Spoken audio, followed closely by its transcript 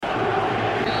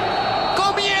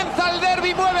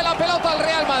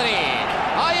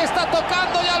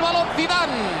tocando ya el balón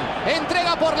Zidane.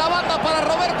 Entrega por la banda para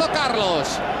Roberto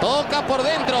Carlos. Toca por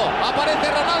dentro.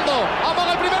 Aparece Ronaldo.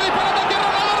 Amaga el primer disparo. ¡Atención,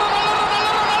 Ronaldo!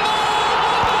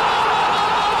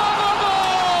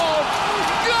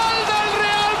 ¡Gol del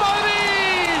Real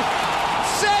Madrid!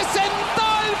 Se sentó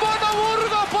el Mono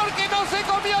Burgos porque no se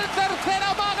comió el tercer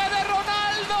amague de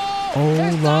Ronaldo.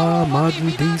 Hola,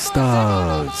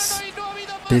 Madridistas.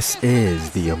 This is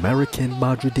the American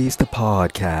Madridista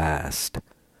Podcast.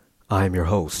 I am your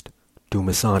host,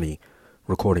 Dumisani,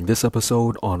 recording this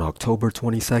episode on October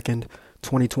 22nd,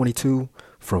 2022,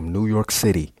 from New York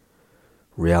City.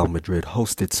 Real Madrid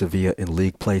hosted Sevilla in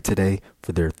league play today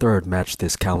for their third match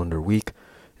this calendar week,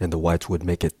 and the Whites would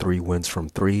make it 3 wins from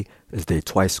 3 as they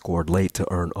twice scored late to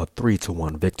earn a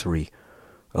 3-1 victory.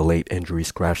 A late injury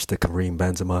scratch to Karim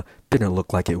Benzema didn't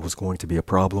look like it was going to be a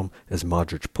problem as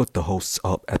Modric put the hosts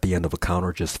up at the end of a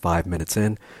counter just 5 minutes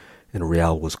in, and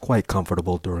Real was quite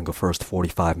comfortable during the first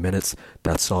 45 minutes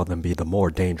that saw them be the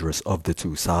more dangerous of the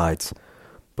two sides.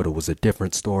 But it was a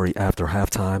different story after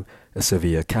halftime as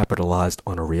Sevilla capitalized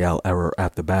on a Real error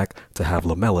at the back to have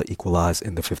Lamela equalize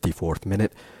in the 54th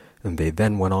minute, and they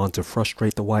then went on to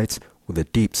frustrate the Whites with a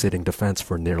deep-sitting defense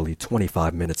for nearly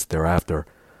 25 minutes thereafter.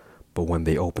 But when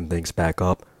they opened things back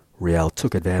up, Real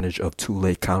took advantage of 2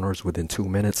 late counters within 2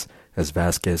 minutes as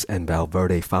Vasquez and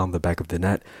Valverde found the back of the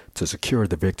net to secure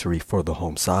the victory for the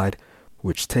home side,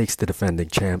 which takes the defending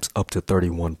champs up to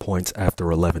 31 points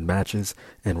after 11 matches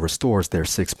and restores their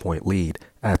 6-point lead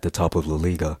at the top of La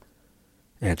Liga.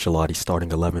 Ancelotti's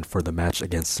starting 11 for the match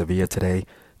against Sevilla today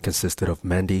consisted of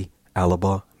Mendy,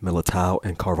 Alaba, Militao,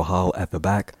 and Carvajal at the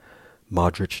back,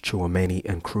 Modric, Tchouaméni,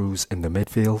 and Cruz in the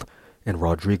midfield, and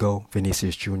Rodrigo,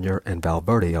 Vinicius Jr., and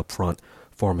Valverde up front,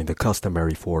 forming the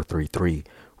customary 4-3-3,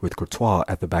 with Courtois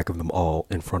at the back of them all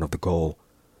in front of the goal.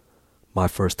 My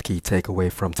first key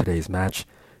takeaway from today's match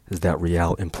is that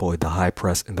Real employed the high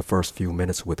press in the first few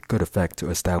minutes with good effect to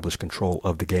establish control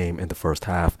of the game in the first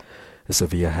half, as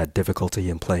Sevilla had difficulty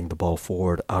in playing the ball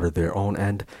forward out of their own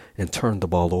end and turned the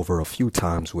ball over a few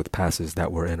times with passes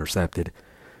that were intercepted.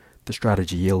 The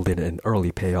strategy yielded an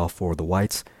early payoff for the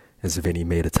Whites, as Vinny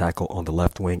made a tackle on the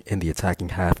left wing in the attacking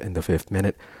half in the 5th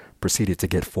minute, proceeded to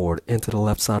get forward into the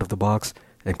left side of the box,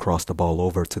 and crossed the ball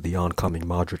over to the oncoming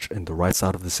Modric in the right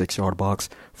side of the 6-yard box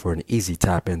for an easy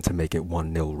tap-in to make it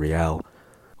 1-0 Real.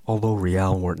 Although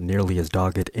Real weren't nearly as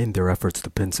dogged in their efforts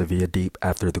to pin Sevilla deep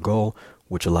after the goal,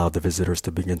 which allowed the visitors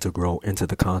to begin to grow into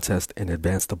the contest and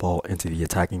advance the ball into the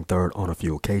attacking third on a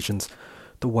few occasions,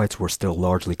 the Whites were still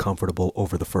largely comfortable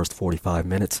over the first 45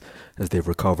 minutes as they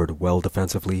recovered well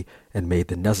defensively and made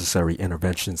the necessary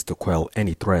interventions to quell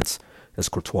any threats, as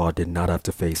Courtois did not have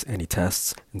to face any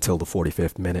tests until the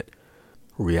 45th minute.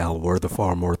 Real were the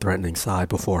far more threatening side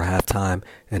before halftime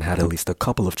and had at least a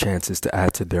couple of chances to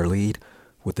add to their lead,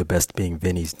 with the best being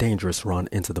Vinny's dangerous run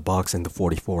into the box in the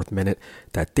 44th minute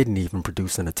that didn't even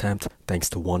produce an attempt thanks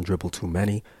to one dribble too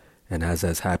many, and as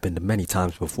has happened many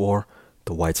times before,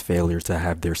 the Whites' failure to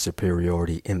have their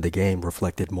superiority in the game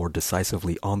reflected more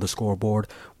decisively on the scoreboard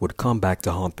would come back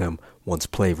to haunt them once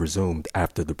play resumed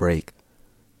after the break.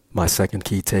 My second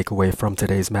key takeaway from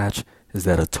today's match is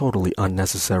that a totally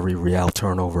unnecessary Real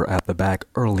turnover at the back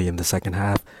early in the second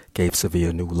half gave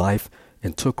Sevilla new life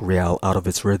and took Real out of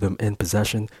its rhythm in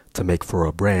possession to make for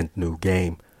a brand new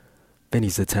game.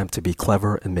 Vinny's attempt to be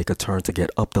clever and make a turn to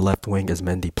get up the left wing as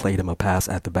Mendy played him a pass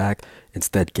at the back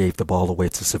instead gave the ball away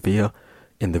to Sevilla,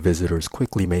 and the visitors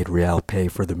quickly made Real pay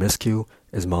for the miscue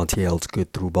as Montiel's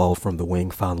good through ball from the wing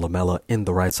found Lamela in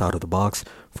the right side of the box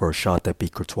for a shot that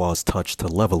beat Courtois' touch to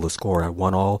level the score at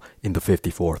 1-1 in the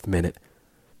 54th minute.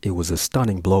 It was a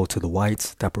stunning blow to the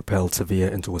Whites that propelled Sevilla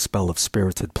into a spell of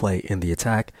spirited play in the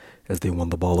attack as they won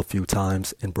the ball a few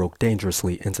times and broke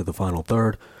dangerously into the final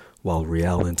third, while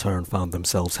Real in turn found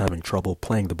themselves having trouble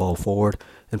playing the ball forward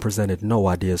and presented no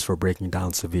ideas for breaking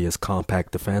down Sevilla's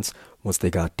compact defense once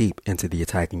they got deep into the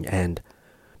attacking end.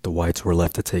 The Whites were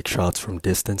left to take shots from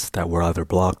distance that were either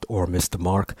blocked or missed the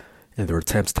mark, and their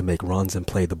attempts to make runs and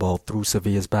play the ball through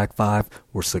Sevilla's back five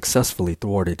were successfully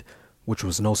thwarted, which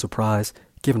was no surprise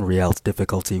given Real's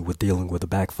difficulty with dealing with the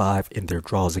back five in their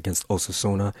draws against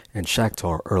Osasuna and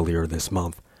Shakhtar earlier this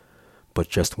month. But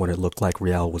just when it looked like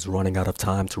Real was running out of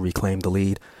time to reclaim the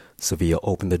lead, Sevilla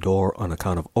opened the door on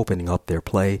account of opening up their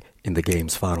play in the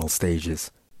game's final stages.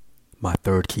 My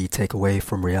third key takeaway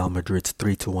from Real Madrid's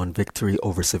 3-1 victory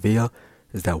over Sevilla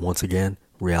is that once again,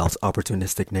 Real's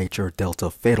opportunistic nature dealt a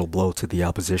fatal blow to the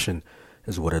opposition,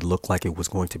 as what had looked like it was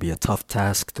going to be a tough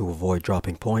task to avoid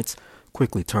dropping points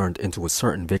quickly turned into a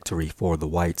certain victory for the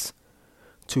Whites.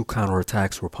 2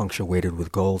 counterattacks were punctuated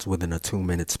with goals within a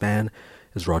 2-minute span,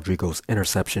 as Rodrigo's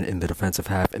interception in the defensive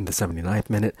half in the 79th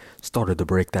minute started the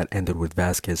break that ended with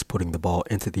Vasquez putting the ball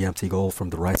into the empty goal from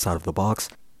the right side of the box,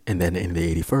 and then in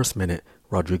the 81st minute,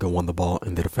 Rodrigo won the ball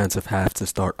in the defensive half to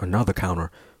start another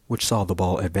counter, which saw the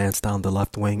ball advance down the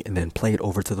left wing and then played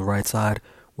over to the right side,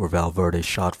 where Valverde's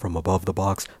shot from above the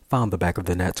box found the back of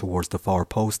the net towards the far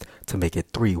post to make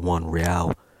it 3-1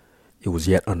 Real. It was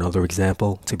yet another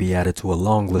example to be added to a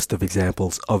long list of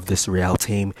examples of this Real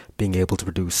team being able to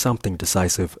produce something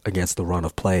decisive against the run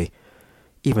of play.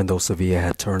 Even though Sevilla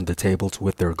had turned the tables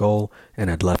with their goal and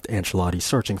had left Ancelotti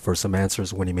searching for some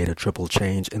answers when he made a triple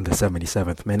change in the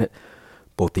 77th minute,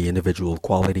 both the individual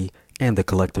quality and the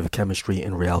collective chemistry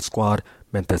in Real's squad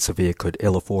meant that Sevilla could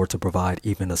ill afford to provide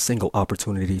even a single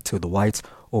opportunity to the Whites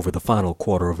over the final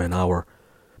quarter of an hour.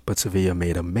 But Sevilla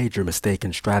made a major mistake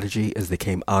in strategy as they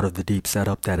came out of the deep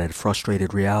setup that had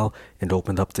frustrated Real and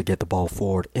opened up to get the ball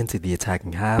forward into the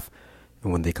attacking half,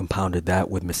 and when they compounded that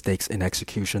with mistakes in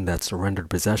execution that surrendered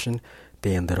possession,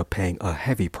 they ended up paying a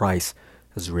heavy price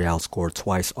as Real scored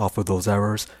twice off of those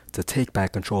errors to take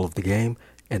back control of the game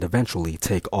and eventually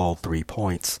take all 3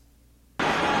 points.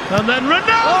 And then Ronaldo!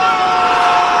 Oh!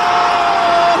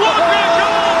 What a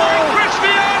goal by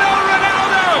Cristiano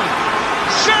Ronaldo!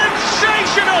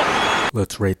 Sensational!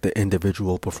 Let's rate the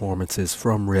individual performances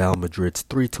from Real Madrid's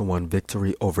 3-1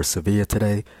 victory over Sevilla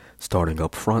today. Starting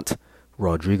up front,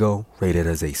 Rodrigo rated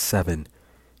as a 7.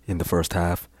 In the first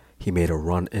half, he made a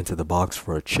run into the box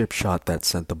for a chip shot that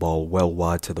sent the ball well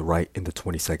wide to the right in the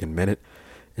 22nd minute,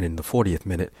 and in the 40th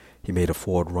minute, he made a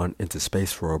forward run into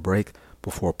space for a break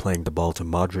before playing the ball to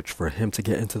Modric for him to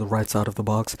get into the right side of the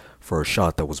box for a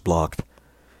shot that was blocked.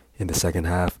 In the second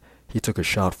half, he took a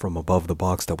shot from above the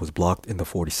box that was blocked in the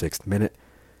 46th minute.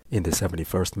 In the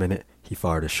 71st minute, he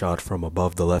fired a shot from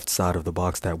above the left side of the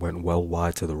box that went well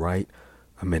wide to the right.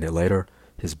 A minute later,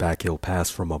 his backheel pass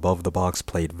from above the box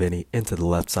played Vinny into the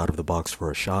left side of the box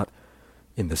for a shot.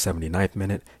 In the 79th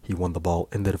minute, he won the ball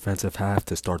in the defensive half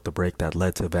to start the break that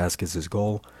led to Vasquez's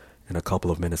goal, and a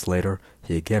couple of minutes later,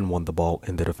 he again won the ball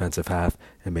in the defensive half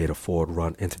and made a forward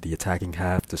run into the attacking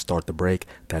half to start the break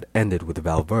that ended with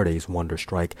Valverde's wonder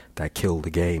strike that killed the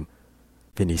game.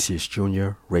 Vinicius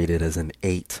Jr. rated as an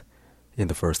 8. In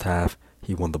the first half,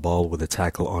 he won the ball with a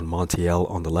tackle on Montiel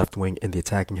on the left wing in the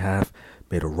attacking half,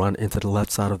 made a run into the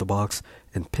left side of the box,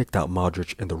 and picked out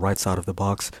Modric in the right side of the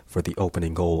box for the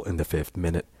opening goal in the 5th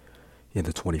minute. In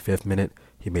the 25th minute,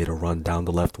 he made a run down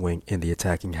the left wing in the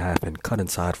attacking half and cut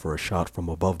inside for a shot from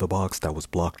above the box that was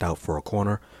blocked out for a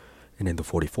corner. And in the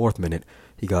 44th minute,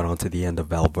 he got onto the end of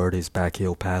Valverde's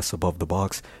backheel pass above the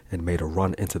box and made a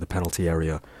run into the penalty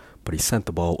area, but he sent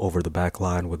the ball over the back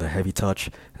line with a heavy touch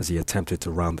as he attempted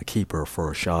to round the keeper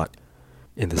for a shot.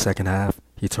 In the second half,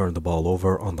 he turned the ball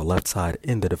over on the left side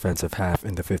in the defensive half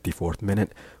in the 54th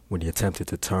minute when he attempted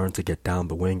to turn to get down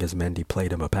the wing as Mendy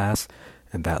played him a pass,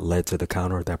 and that led to the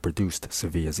counter that produced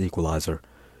Sevilla's equalizer.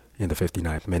 In the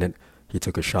 59th minute, he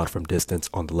took a shot from distance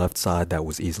on the left side that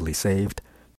was easily saved.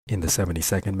 In the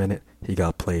 72nd minute, he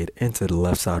got played into the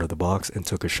left side of the box and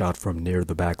took a shot from near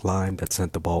the back line that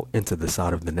sent the ball into the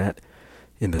side of the net.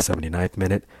 In the 79th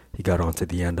minute, he got onto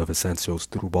the end of Asensio's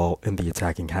through ball in the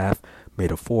attacking half,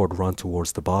 made a forward run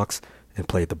towards the box, and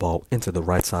played the ball into the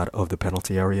right side of the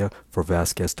penalty area for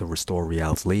Vasquez to restore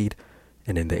Real's lead.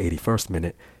 And in the 81st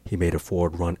minute, he made a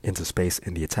forward run into space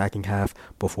in the attacking half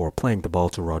before playing the ball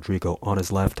to Rodrigo on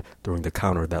his left during the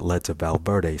counter that led to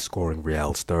Valverde scoring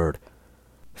Real's third.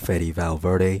 Fede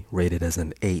Valverde rated as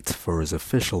an 8 for his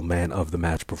official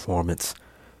man-of-the-match performance.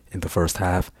 In the first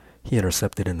half, he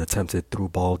intercepted an attempted through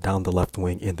ball down the left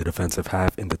wing in the defensive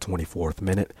half in the 24th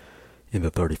minute. In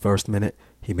the 31st minute,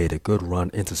 he made a good run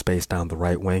into space down the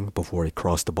right wing before he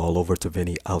crossed the ball over to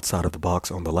Vinny outside of the box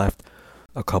on the left.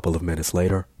 A couple of minutes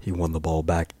later, he won the ball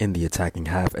back in the attacking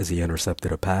half as he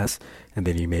intercepted a pass, and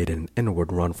then he made an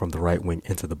inward run from the right wing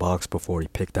into the box before he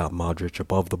picked out Modric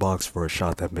above the box for a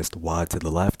shot that missed wide to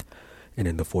the left. And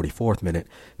in the 44th minute,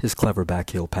 his clever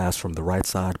backheel pass from the right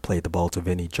side played the ball to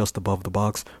Vinny just above the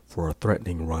box for a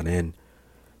threatening run in.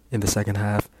 In the second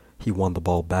half, he won the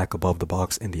ball back above the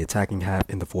box in the attacking half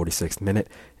in the 46th minute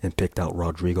and picked out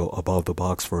Rodrigo above the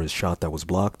box for his shot that was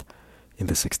blocked. In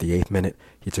the 68th minute,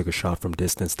 he took a shot from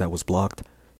distance that was blocked.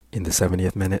 In the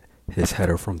 70th minute, his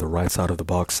header from the right side of the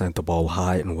box sent the ball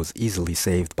high and was easily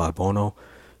saved by Bono.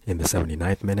 In the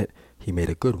 79th minute, he made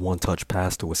a good one-touch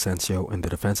pass to Asensio in the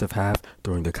defensive half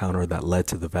during the counter that led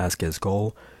to the Vasquez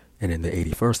goal. And in the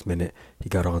 81st minute, he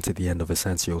got onto the end of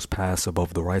Asensio's pass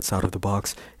above the right side of the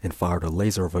box and fired a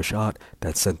laser of a shot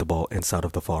that sent the ball inside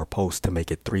of the far post to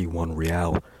make it 3-1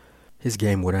 Real. His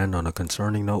game would end on a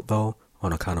concerning note though,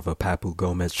 on account of a Papu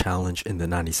Gomez challenge in the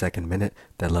 92nd minute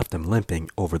that left him limping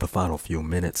over the final few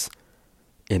minutes.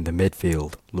 In the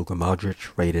midfield, Luka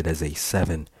Modric rated as a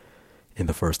 7. In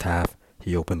the first half,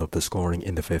 he opened up the scoring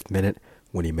in the 5th minute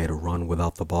when he made a run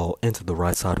without the ball into the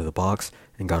right side of the box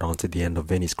and got onto the end of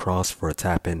Vinny's cross for a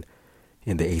tap-in.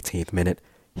 In the 18th minute,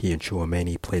 he and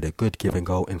Tchouaméni played a good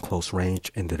give-and-go in close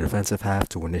range in the defensive half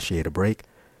to initiate a break.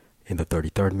 In the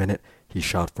 33rd minute, he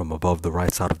shot from above the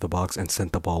right side of the box and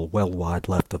sent the ball well wide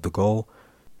left of the goal.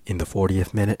 In the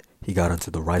 40th minute, he got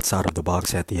onto the right side of the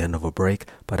box at the end of a break,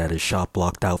 but had his shot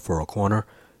blocked out for a corner.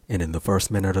 And in the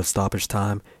first minute of stoppage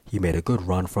time, he made a good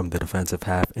run from the defensive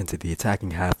half into the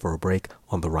attacking half for a break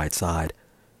on the right side.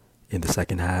 In the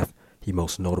second half, he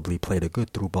most notably played a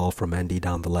good through ball from Mendy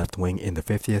down the left wing in the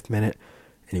 50th minute,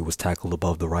 and he was tackled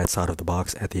above the right side of the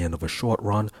box at the end of a short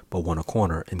run, but won a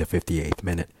corner in the 58th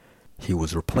minute. He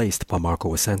was replaced by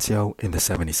Marco Asensio in the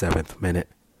 77th minute.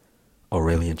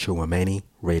 Aurelien Tchouaméni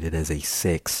rated as a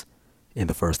 6. In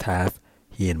the first half,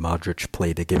 he and Modric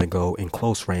played a give-and-go in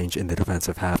close range in the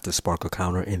defensive half to spark a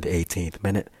counter in the 18th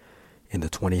minute. In the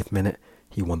 20th minute,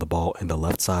 he won the ball in the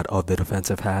left side of the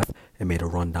defensive half and made a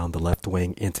run down the left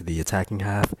wing into the attacking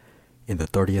half. In the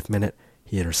 30th minute,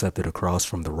 he intercepted a cross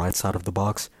from the right side of the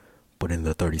box, but in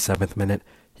the 37th minute,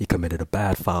 he committed a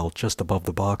bad foul just above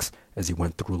the box as he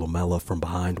went through Lamela from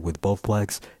behind with both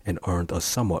legs and earned a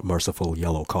somewhat merciful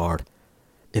yellow card.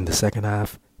 In the second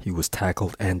half, he was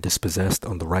tackled and dispossessed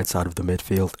on the right side of the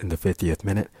midfield in the 50th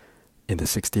minute. In the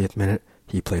 60th minute,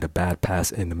 he played a bad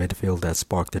pass in the midfield that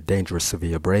sparked a dangerous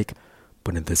Sevilla break,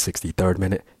 but in the 63rd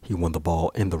minute, he won the ball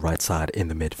in the right side in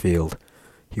the midfield.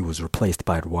 He was replaced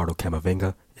by Eduardo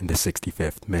Camavinga in the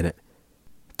 65th minute.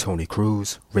 Toni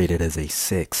Kroos rated as a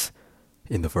 6.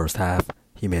 In the first half,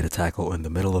 he made a tackle in the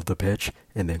middle of the pitch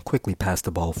and then quickly passed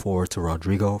the ball forward to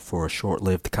Rodrigo for a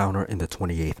short-lived counter in the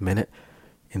 28th minute.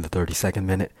 In the 32nd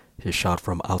minute, his shot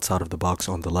from outside of the box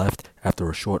on the left after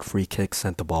a short free kick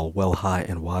sent the ball well high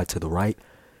and wide to the right.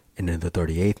 And in the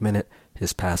 38th minute,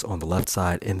 his pass on the left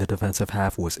side in the defensive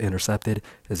half was intercepted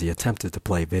as he attempted to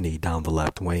play Vinny down the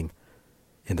left wing.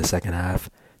 In the second half,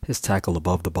 his tackle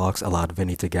above the box allowed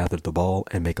Vinny to gather the ball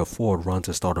and make a forward run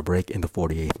to start a break in the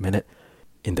 48th minute.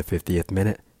 In the 50th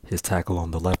minute, his tackle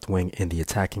on the left wing in the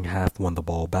attacking half won the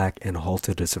ball back and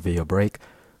halted the Sevilla break.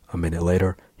 A minute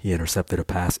later, he intercepted a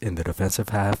pass in the defensive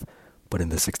half, but in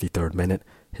the 63rd minute,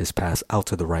 his pass out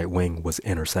to the right wing was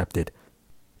intercepted.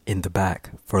 In the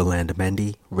back, Ferland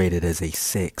Mendy rated as a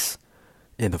 6.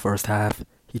 In the first half,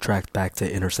 he tracked back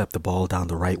to intercept the ball down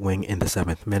the right wing in the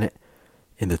 7th minute.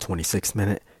 In the 26th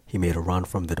minute, he made a run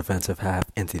from the defensive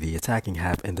half into the attacking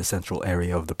half in the central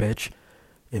area of the pitch.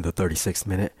 In the 36th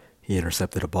minute, he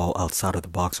intercepted a ball outside of the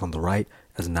box on the right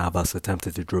as Navas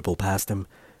attempted to dribble past him,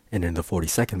 and in the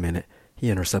 42nd minute, he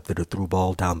intercepted a through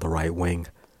ball down the right wing.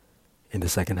 In the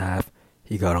second half,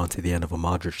 he got onto the end of a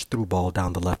Modric through ball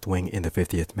down the left wing in the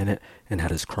 50th minute and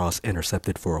had his cross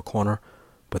intercepted for a corner,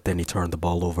 but then he turned the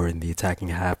ball over in the attacking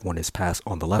half when his pass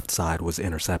on the left side was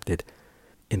intercepted.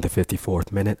 In the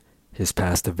 54th minute, his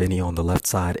pass to Vinny on the left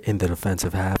side in the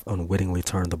defensive half unwittingly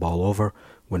turned the ball over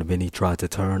when Vinny tried to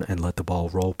turn and let the ball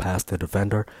roll past the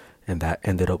defender, and that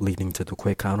ended up leading to the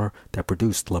quick counter that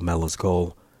produced Lamela's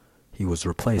goal. He was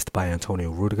replaced by Antonio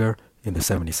Rudiger in the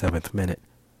 77th minute.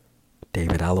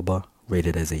 David Alaba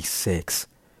rated as a 6.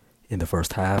 In the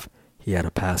first half, he had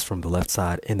a pass from the left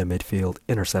side in the midfield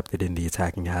intercepted in the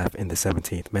attacking half in the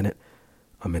 17th minute.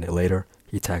 A minute later,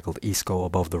 he tackled Isco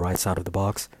above the right side of the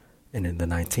box, and in the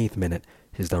 19th minute,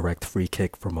 his direct free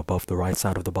kick from above the right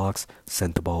side of the box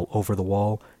sent the ball over the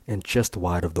wall and just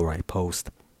wide of the right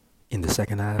post. In the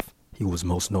second half, he was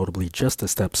most notably just a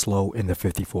step slow in the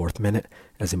 54th minute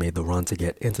as he made the run to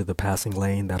get into the passing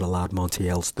lane that allowed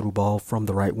Montiel's through ball from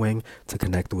the right wing to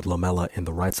connect with Lamela in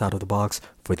the right side of the box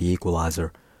for the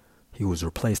equalizer. He was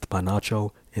replaced by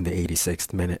Nacho in the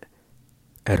 86th minute.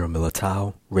 Eder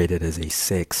Militao rated as a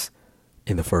 6.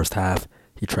 In the first half,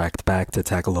 he tracked back to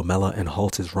tackle Lamela and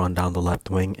halt his run down the left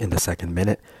wing in the second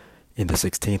minute. In the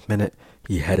 16th minute,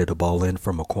 he headed a ball in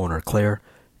from a corner clear,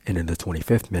 and in the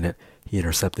 25th minute, he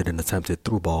intercepted an attempted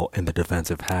through ball in the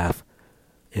defensive half.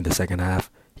 In the second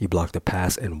half, he blocked a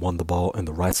pass and won the ball in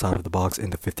the right side of the box in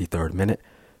the 53rd minute,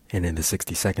 and in the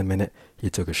 62nd minute, he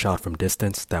took a shot from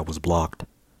distance that was blocked.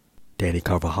 Danny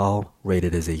Carvajal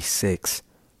rated as a 6.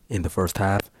 In the first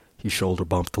half, he shoulder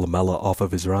bumped Lamela off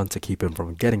of his run to keep him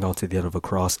from getting onto the end of a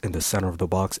cross in the center of the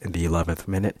box in the 11th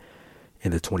minute.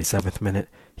 In the 27th minute,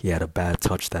 he had a bad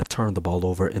touch that turned the ball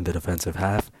over in the defensive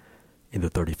half. In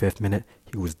the 35th minute,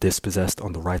 he was dispossessed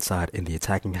on the right side in the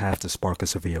attacking half to spark a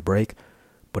Sevilla break,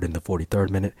 but in the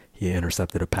 43rd minute, he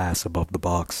intercepted a pass above the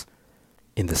box.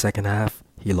 In the second half,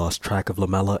 he lost track of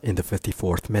Lamela in the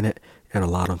 54th minute and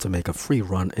allowed him to make a free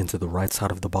run into the right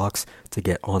side of the box to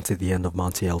get onto the end of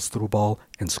Montiel's through ball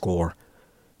and score.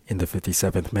 In the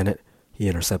 57th minute, he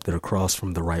intercepted a cross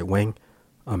from the right wing.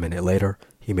 A minute later,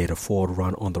 he made a forward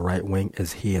run on the right wing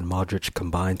as he and Modric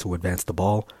combined to advance the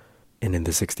ball. And in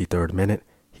the 63rd minute,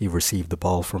 he received the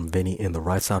ball from Vinny in the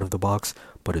right side of the box,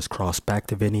 but his cross back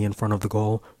to Vinny in front of the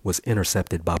goal was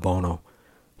intercepted by Bono.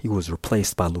 He was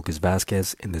replaced by Lucas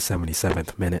Vazquez in the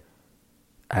 77th minute.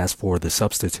 As for the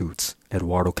substitutes,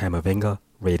 Eduardo Camavinga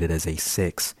rated as a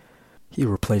 6. He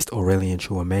replaced Aurelien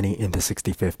Tchouameni in the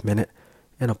 65th minute,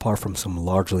 and apart from some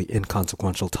largely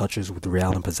inconsequential touches with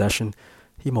Real in possession,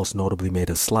 he most notably made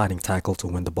a sliding tackle to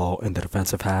win the ball in the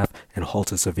defensive half and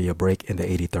halt a Sevilla break in the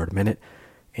 83rd minute,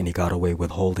 and he got away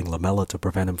with holding Lamela to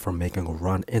prevent him from making a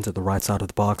run into the right side of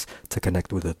the box to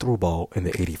connect with a through ball in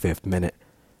the 85th minute.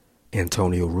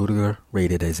 Antonio Rudiger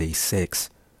rated as a 6.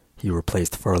 He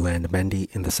replaced Ferland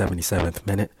Mendy in the 77th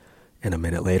minute, and a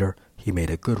minute later, he made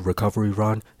a good recovery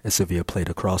run as Sevilla played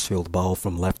a crossfield ball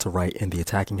from left to right in the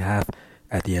attacking half,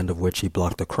 at the end of which he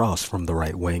blocked a cross from the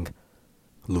right wing.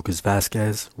 Lucas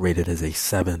Vazquez rated as a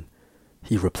 7.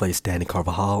 He replaced Dani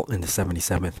Carvajal in the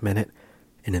 77th minute,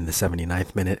 and in the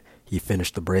 79th minute, he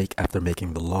finished the break after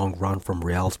making the long run from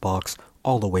Real's box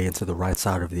all the way into the right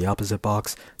side of the opposite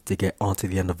box to get onto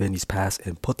the end of Vinny's pass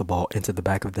and put the ball into the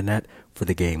back of the net for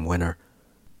the game winner.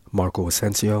 Marco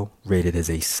Asensio rated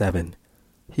as a 7.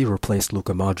 He replaced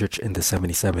Luka Modric in the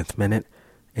 77th minute,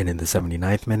 and in the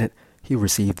 79th minute, he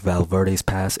received Valverde's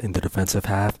pass in the defensive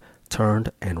half,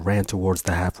 turned and ran towards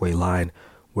the halfway line,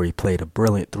 where he played a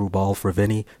brilliant through ball for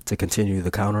Vinny to continue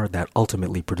the counter that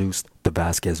ultimately produced the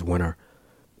Vazquez winner.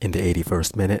 In the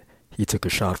 81st minute, he took a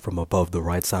shot from above the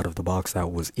right side of the box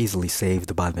that was easily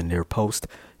saved by the near post,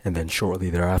 and then shortly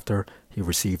thereafter, he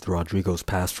received Rodrigo's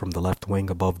pass from the left wing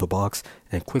above the box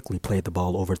and quickly played the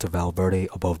ball over to Valverde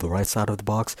above the right side of the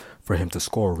box for him to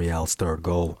score Real's third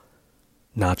goal.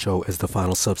 Nacho, as the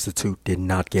final substitute, did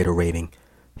not get a rating.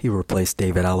 He replaced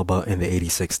David Alaba in the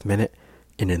 86th minute,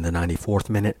 and in the 94th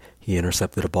minute, he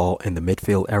intercepted a ball in the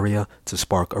midfield area to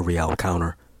spark a Real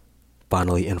counter.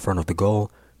 Finally, in front of the goal,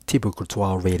 Thibaut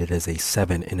Courtois rated as a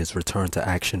 7 in his return to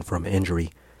action from injury.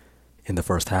 In the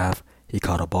first half, he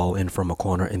caught a ball in from a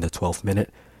corner in the 12th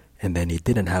minute, and then he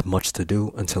didn't have much to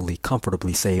do until he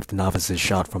comfortably saved Navas'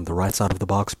 shot from the right side of the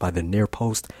box by the near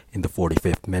post in the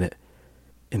 45th minute.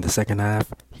 In the second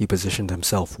half, he positioned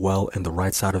himself well in the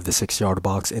right side of the 6-yard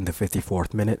box in the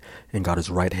 54th minute and got his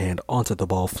right hand onto the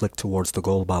ball flicked towards the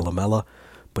goal by Lamela,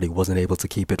 but he wasn't able to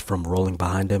keep it from rolling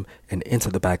behind him and into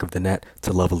the back of the net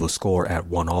to level the score at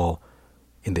 1-1.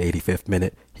 In the 85th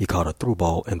minute, he caught a through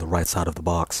ball in the right side of the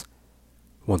box.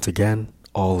 Once again,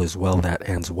 all is well that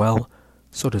ends well,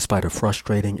 so despite a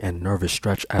frustrating and nervous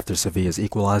stretch after Sevilla's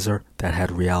equalizer that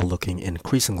had Real looking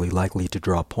increasingly likely to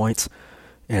draw points,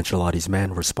 Ancelotti's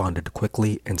men responded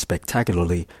quickly and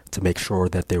spectacularly to make sure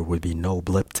that there would be no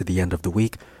blip to the end of the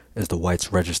week as the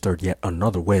Whites registered yet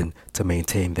another win to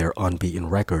maintain their unbeaten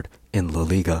record in La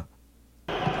Liga.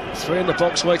 3 in the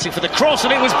box waiting for the cross,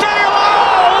 and it was Bale!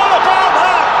 Oh, what about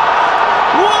that?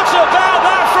 What about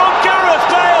that from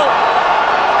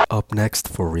Gareth Bale? Up next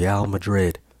for Real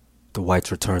Madrid, the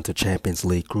Whites return to Champions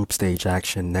League group stage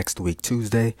action next week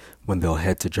Tuesday when they'll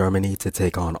head to Germany to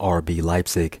take on RB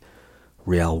Leipzig.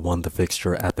 Real won the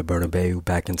fixture at the Bernabeu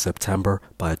back in September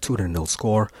by a 2-0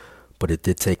 score, but it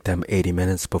did take them 80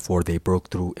 minutes before they broke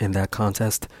through in that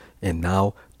contest, and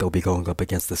now they'll be going up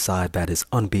against the side that is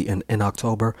unbeaten in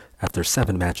October after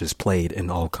 7 matches played in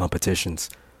all competitions.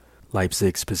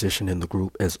 Leipzig's position in the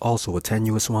group is also a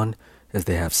tenuous one, as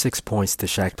they have 6 points to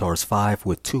Shakhtar's 5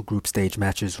 with 2 group stage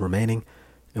matches remaining,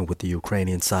 and with the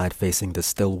Ukrainian side facing the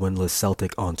still winless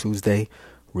Celtic on Tuesday,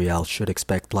 Real should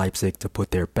expect Leipzig to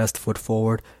put their best foot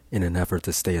forward in an effort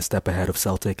to stay a step ahead of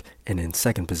Celtic and in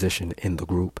second position in the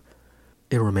group.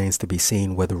 It remains to be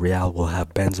seen whether Real will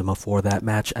have Benzema for that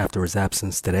match after his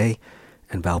absence today,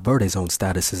 and Valverde's own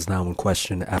status is now in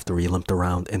question after he limped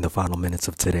around in the final minutes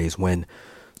of today's win,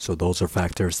 so those are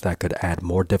factors that could add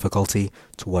more difficulty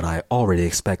to what I already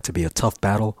expect to be a tough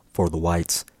battle for the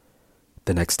Whites.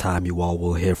 The next time you all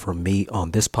will hear from me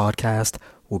on this podcast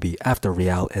will be after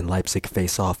Real and Leipzig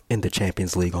face off in the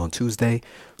Champions League on Tuesday,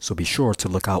 so be sure to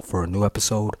look out for a new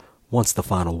episode once the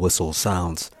final whistle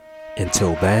sounds.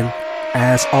 Until then,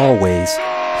 as always,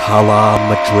 Hala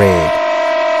Madrid!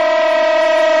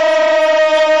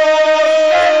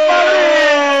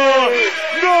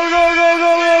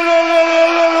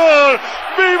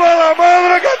 ¡Viva la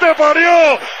madre que te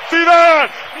parió! ¡Zidane!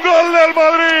 ¡Gol del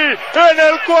Madrid en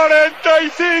el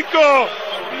 45!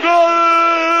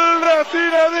 ¡Gol Brasil!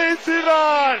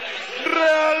 Michigan,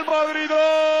 Real Madrid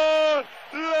 2,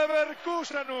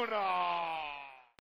 Leverkusen 1.